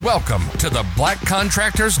Welcome to the Black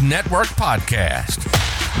Contractors Network podcast,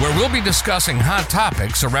 where we'll be discussing hot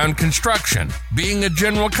topics around construction, being a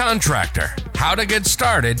general contractor, how to get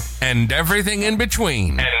started, and everything in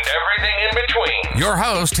between. Your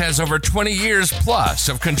host has over 20 years plus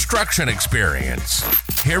of construction experience.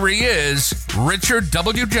 Here he is, Richard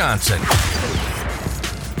W. Johnson.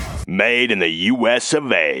 Made in the U.S.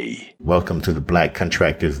 of A. Welcome to the Black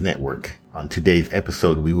Contractors Network. On today's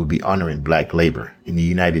episode, we will be honoring black labor. In the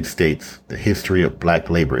United States, the history of black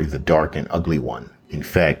labor is a dark and ugly one. In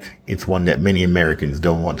fact, it's one that many Americans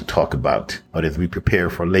don't want to talk about. But as we prepare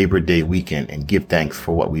for Labor Day weekend and give thanks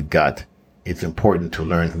for what we've got, it's important to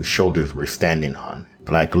learn whose shoulders we're standing on.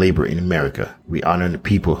 Black labor in America. We honor the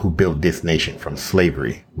people who built this nation from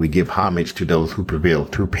slavery. We give homage to those who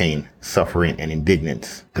prevailed through pain, suffering, and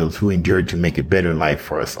indignance. Those who endured to make a better life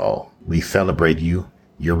for us all. We celebrate you,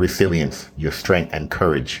 your resilience, your strength, and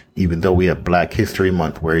courage. Even though we have Black History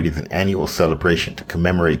Month, where it is an annual celebration to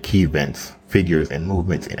commemorate key events, figures, and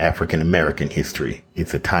movements in African American history,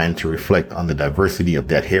 it's a time to reflect on the diversity of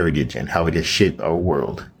that heritage and how it has shaped our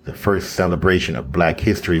world. The first celebration of Black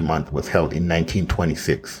History Month was held in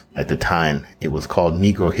 1926. At the time, it was called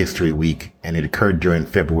Negro History Week, and it occurred during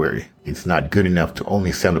February. It's not good enough to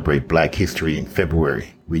only celebrate Black history in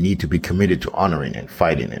February. We need to be committed to honoring and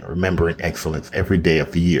fighting and remembering excellence every day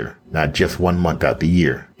of the year, not just 1 month out the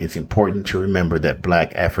year. It's important to remember that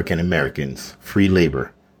Black African Americans, free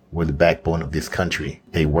labor, were the backbone of this country.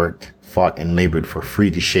 They worked, fought, and labored for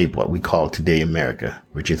free to shape what we call today America,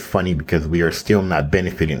 which is funny because we are still not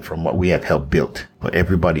benefiting from what we have helped build, but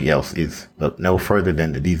everybody else is. Look no further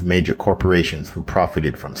than to these major corporations who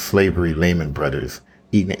profited from slavery: Lehman Brothers,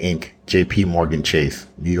 Eaton Inc., J.P. Morgan Chase,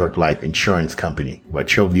 New York Life Insurance Company,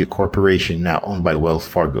 Wachovia Corporation, now owned by Wells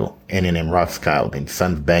Fargo, N&M Rothschild and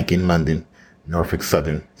Sons Bank in London, Norfolk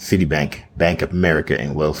Southern, Citibank, Bank of America,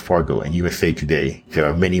 and Wells Fargo, and USA Today. There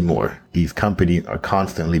are many more. These companies are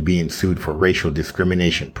constantly being sued for racial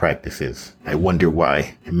discrimination practices. I wonder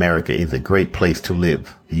why. America is a great place to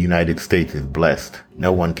live. The United States is blessed.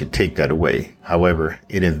 No one can take that away. However,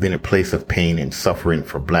 it has been a place of pain and suffering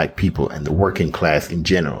for black people and the working class in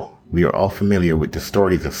general. We are all familiar with the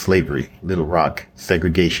stories of slavery, Little Rock,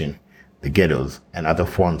 segregation, the ghettos, and other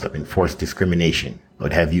forms of enforced discrimination.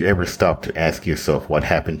 But have you ever stopped to ask yourself what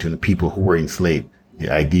happened to the people who were enslaved? The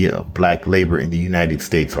idea of black labor in the United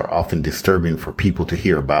States are often disturbing for people to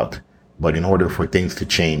hear about. But in order for things to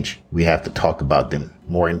change, we have to talk about them.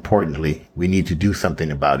 More importantly, we need to do something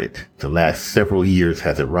about it. The last several years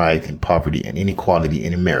has a rise in poverty and inequality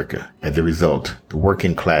in America. As a result, the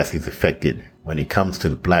working class is affected. When it comes to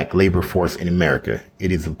the black labor force in America,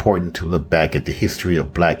 it is important to look back at the history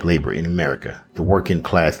of black labor in America. The working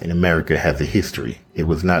class in America has a history. It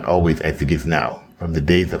was not always as it is now. From the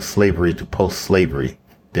days of slavery to post-slavery,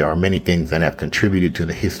 there are many things that have contributed to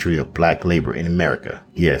the history of black labor in America.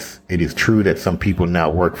 Yes, it is true that some people now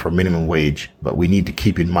work for minimum wage, but we need to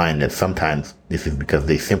keep in mind that sometimes this is because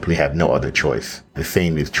they simply have no other choice. The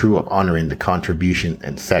same is true of honoring the contributions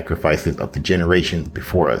and sacrifices of the generations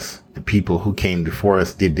before us. The people who came before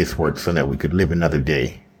us did this work so that we could live another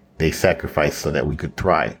day. They sacrificed so that we could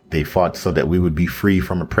thrive. They fought so that we would be free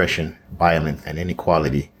from oppression, violence, and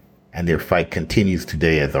inequality. And their fight continues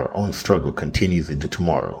today as our own struggle continues into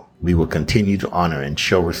tomorrow. We will continue to honor and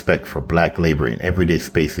show respect for black labor in everyday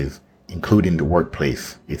spaces, including the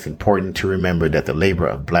workplace. It's important to remember that the labor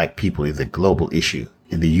of black people is a global issue.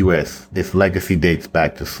 In the U.S., this legacy dates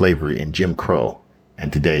back to slavery and Jim Crow,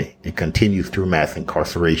 and today it continues through mass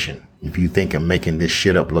incarceration. If you think I'm making this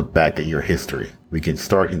shit up, look back at your history. We can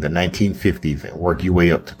start in the 1950s and work your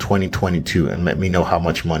way up to 2022 and let me know how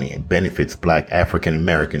much money and benefits black African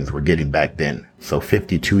Americans were getting back then. So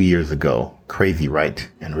 52 years ago. Crazy, right?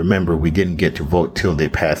 And remember, we didn't get to vote till they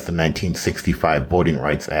passed the 1965 Voting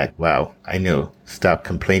Rights Act. Wow, I know. Stop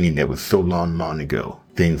complaining, that was so long ago.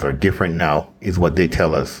 Things are different now, is what they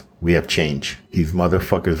tell us. We have changed. These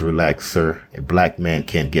motherfuckers relax, sir. A black man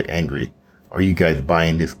can't get angry. Are you guys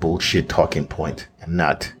buying this bullshit talking point? I'm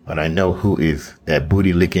not, but I know who is. That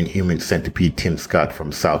booty-licking human centipede Tim Scott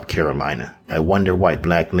from South Carolina. I wonder why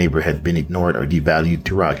black labor has been ignored or devalued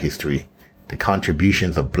throughout history. The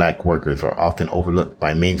contributions of black workers are often overlooked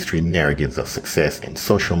by mainstream narratives of success and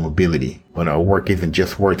social mobility. But our work isn't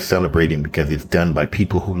just worth celebrating because it's done by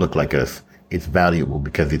people who look like us. It's valuable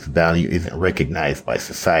because its value isn't recognized by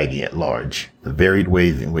society at large. The varied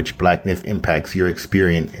ways in which blackness impacts your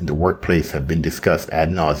experience in the workplace have been discussed ad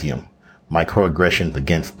nauseum. Microaggressions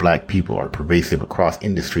against black people are pervasive across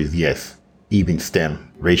industries, yes. Even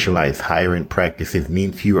STEM, racialized hiring practices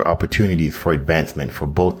mean fewer opportunities for advancement for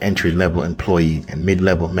both entry-level employees and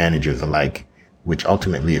mid-level managers alike. which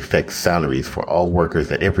ultimately affects salaries for all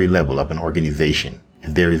workers at every level of an organization.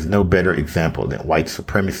 And there is no better example than white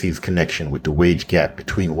supremacy's connection with the wage gap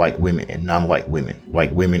between white women and non-white women.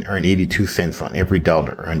 White women earn 82 cents on every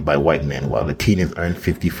dollar earned by white men, while Latinas earn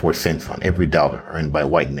 54 cents on every dollar earned by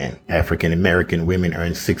white men. African American women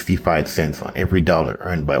earn 65 cents on every dollar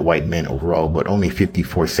earned by white men overall, but only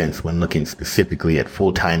 54 cents when looking specifically at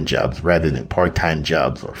full-time jobs rather than part-time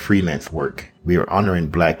jobs or freelance work. We are honoring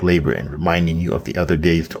black labor and reminding you of the other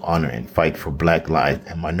days to honor and fight for black lives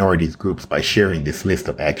and minorities groups by sharing this list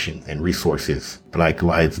of actions and resources. Black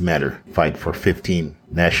Lives Matter. Fight for 15.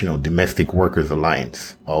 National Domestic Workers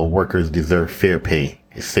Alliance. All workers deserve fair pay,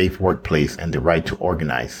 a safe workplace, and the right to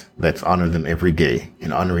organize. Let's honor them every day.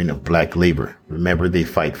 In honoring of black labor, remember they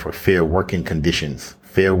fight for fair working conditions,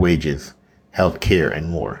 fair wages, health care, and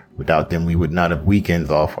more. Without them, we would not have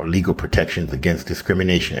weekends off or legal protections against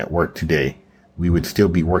discrimination at work today. We would still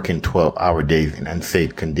be working 12-hour days in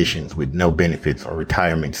unsafe conditions with no benefits or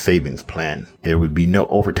retirement savings plan. There would be no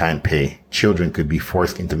overtime pay. Children could be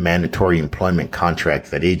forced into mandatory employment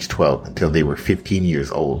contracts at age 12 until they were 15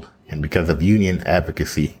 years old. And because of union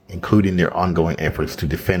advocacy, including their ongoing efforts to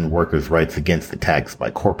defend workers' rights against attacks by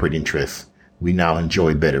corporate interests, we now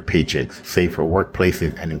enjoy better paychecks, safer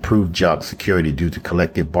workplaces, and improved job security due to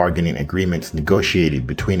collective bargaining agreements negotiated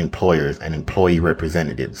between employers and employee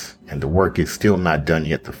representatives. And the work is still not done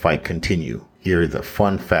yet. The fight continues. Here is a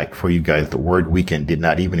fun fact for you guys. The word weekend did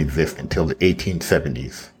not even exist until the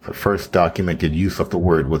 1870s. The first documented use of the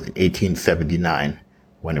word was in 1879,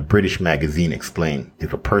 when a British magazine explained,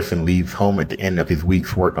 if a person leaves home at the end of his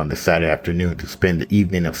week's work on the Saturday afternoon to spend the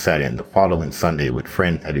evening of Saturday and the following Sunday with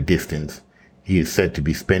friends at a distance, he is said to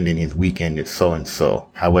be spending his weekend at so-and-so.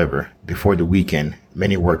 However, before the weekend,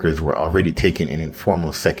 many workers were already taking an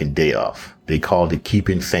informal second day off. They called it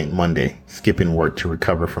keeping St. Monday, skipping work to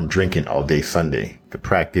recover from drinking all day Sunday. The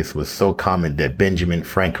practice was so common that Benjamin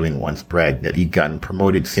Franklin once bragged that he'd gotten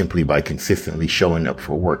promoted simply by consistently showing up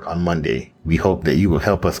for work on Monday. We hope that you will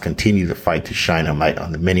help us continue the fight to shine a light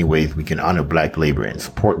on the many ways we can honor black labor and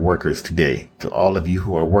support workers today. To all of you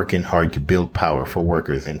who are working hard to build power for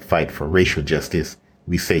workers and fight for racial justice,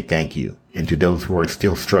 we say thank you. And to those who are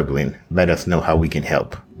still struggling, let us know how we can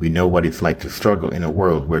help. We know what it's like to struggle in a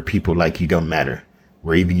world where people like you don't matter,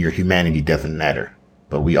 where even your humanity doesn't matter.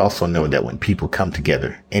 But we also know that when people come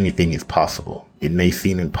together, anything is possible. It may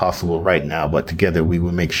seem impossible right now, but together we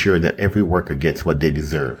will make sure that every worker gets what they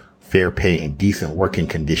deserve. Fair pay and decent working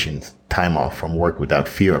conditions, time off from work without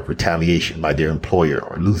fear of retaliation by their employer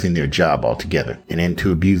or losing their job altogether, an end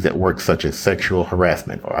to abuse at work such as sexual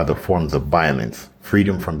harassment or other forms of violence,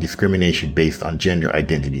 freedom from discrimination based on gender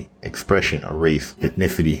identity, expression or race,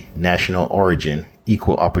 ethnicity, national origin,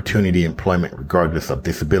 equal opportunity employment regardless of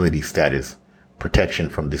disability status, protection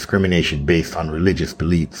from discrimination based on religious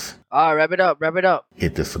beliefs. Wrap it up.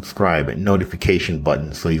 Hit the subscribe and notification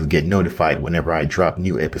button so you'll get notified whenever I drop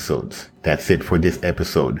new episodes. That's it for this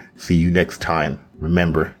episode. See you next time.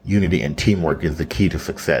 Remember, unity and teamwork is the key to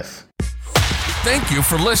success. Thank you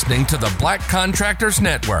for listening to the Black Contractors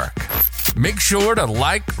Network. Make sure to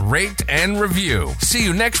like, rate, and review. See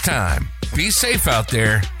you next time. Be safe out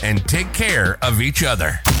there and take care of each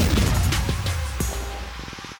other.